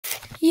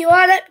You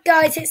are up,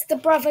 guys, it's the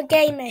Brother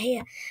Gamer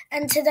here,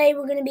 and today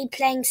we're going to be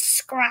playing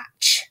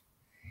Scratch.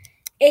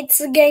 It's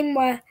a game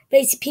where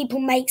basically people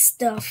make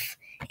stuff.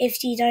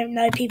 If you don't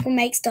know, people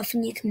make stuff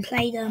and you can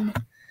play them.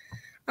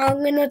 I'm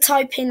going to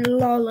type in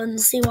LOL and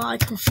see what I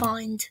can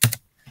find.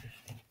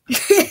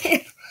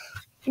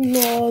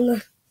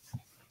 LOL.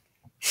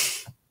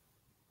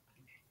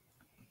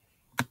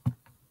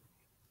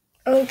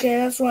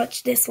 Okay, let's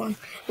watch this one.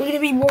 We're going to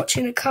be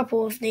watching a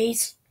couple of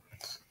these.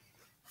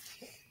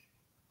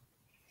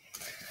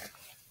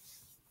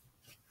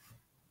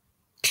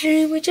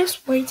 Okay, we're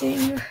just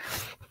waiting.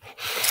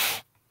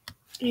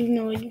 Even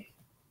though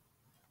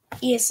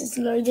yes, it's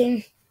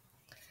loading.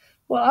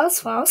 Well, that's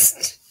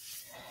fast.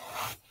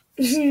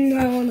 No,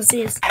 I want to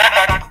see this.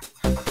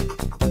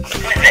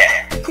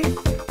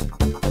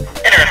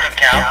 Interesting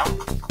cow.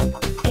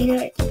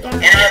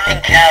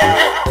 Interesting cow.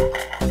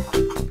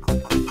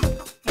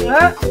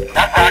 What?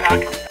 Knock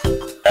knock.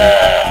 Who's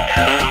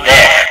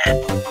there?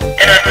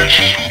 Interesting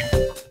sheep.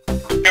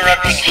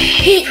 Interesting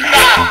sheep.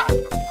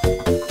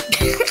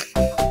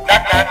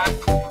 Knock knock.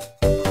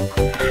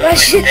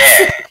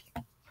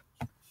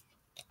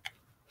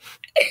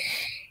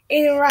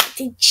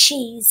 Interactive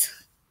cheese.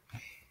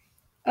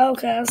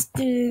 Okay, let's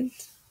do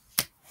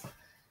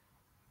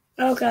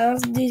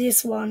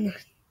this one.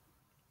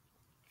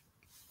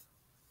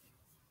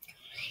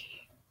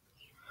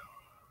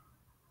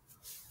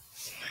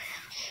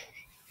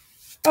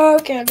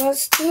 Okay,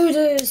 let's do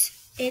this.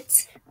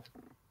 It's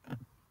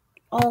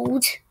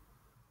old.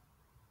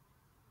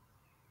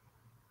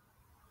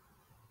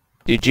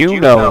 Did you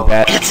know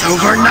that It's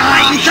over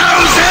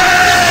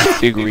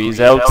 9,000 degrees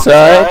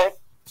outside?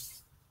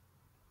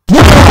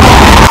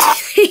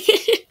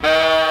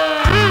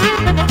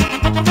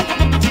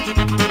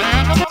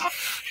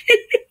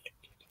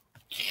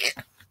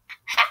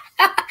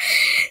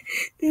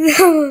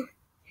 No.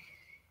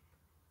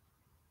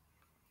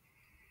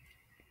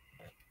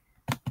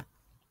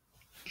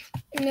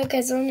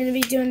 Okay, so I'm going to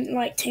be doing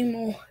like 2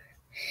 more.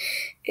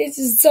 This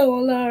is so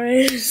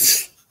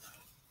hilarious.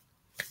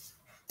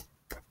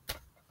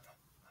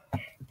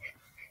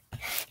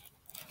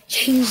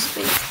 Change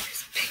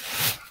space.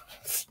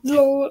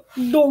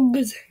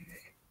 Dogs.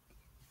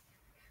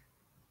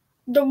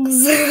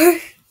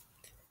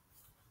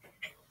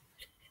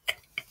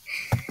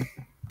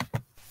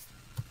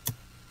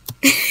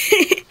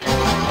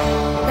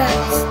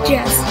 That's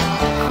just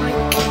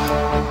like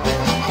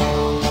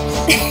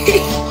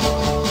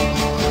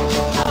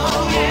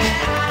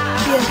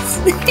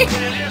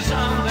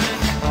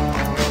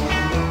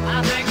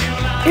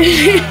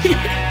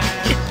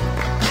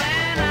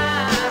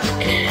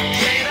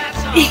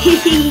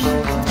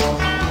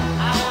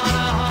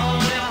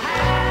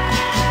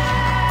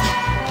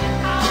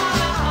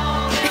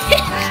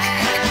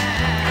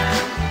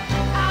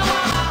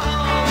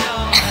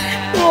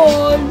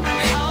Oh,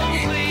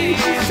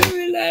 this is so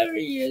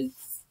hilarious.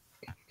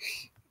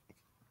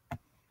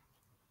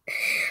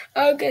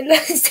 Okay,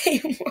 let's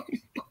take one more.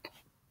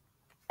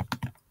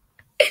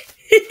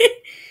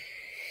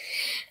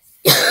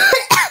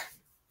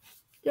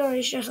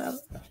 Sorry, shut up.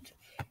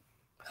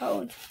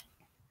 Cold.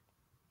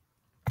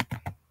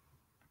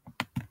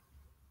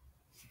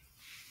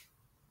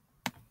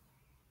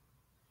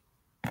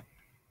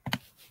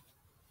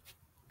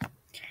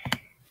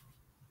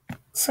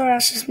 Sorry,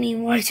 that's just me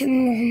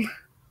writing long.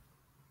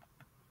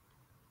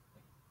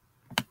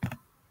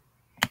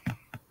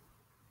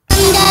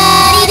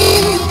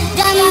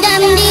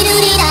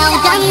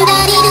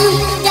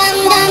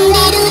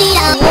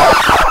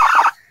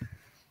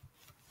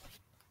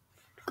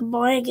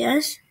 Goodbye, I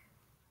guess.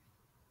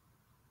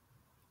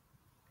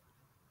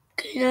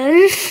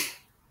 Okay.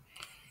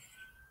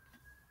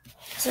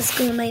 This is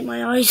gonna make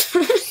my eyes.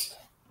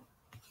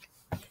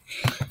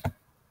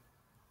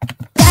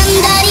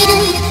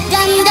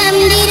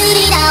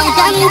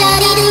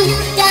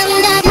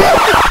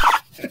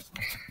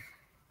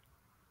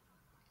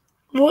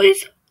 What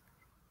is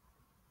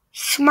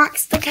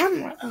smacks the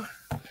camera?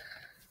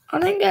 I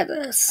don't get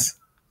this.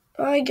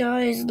 Bye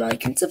guys,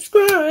 like and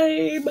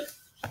subscribe.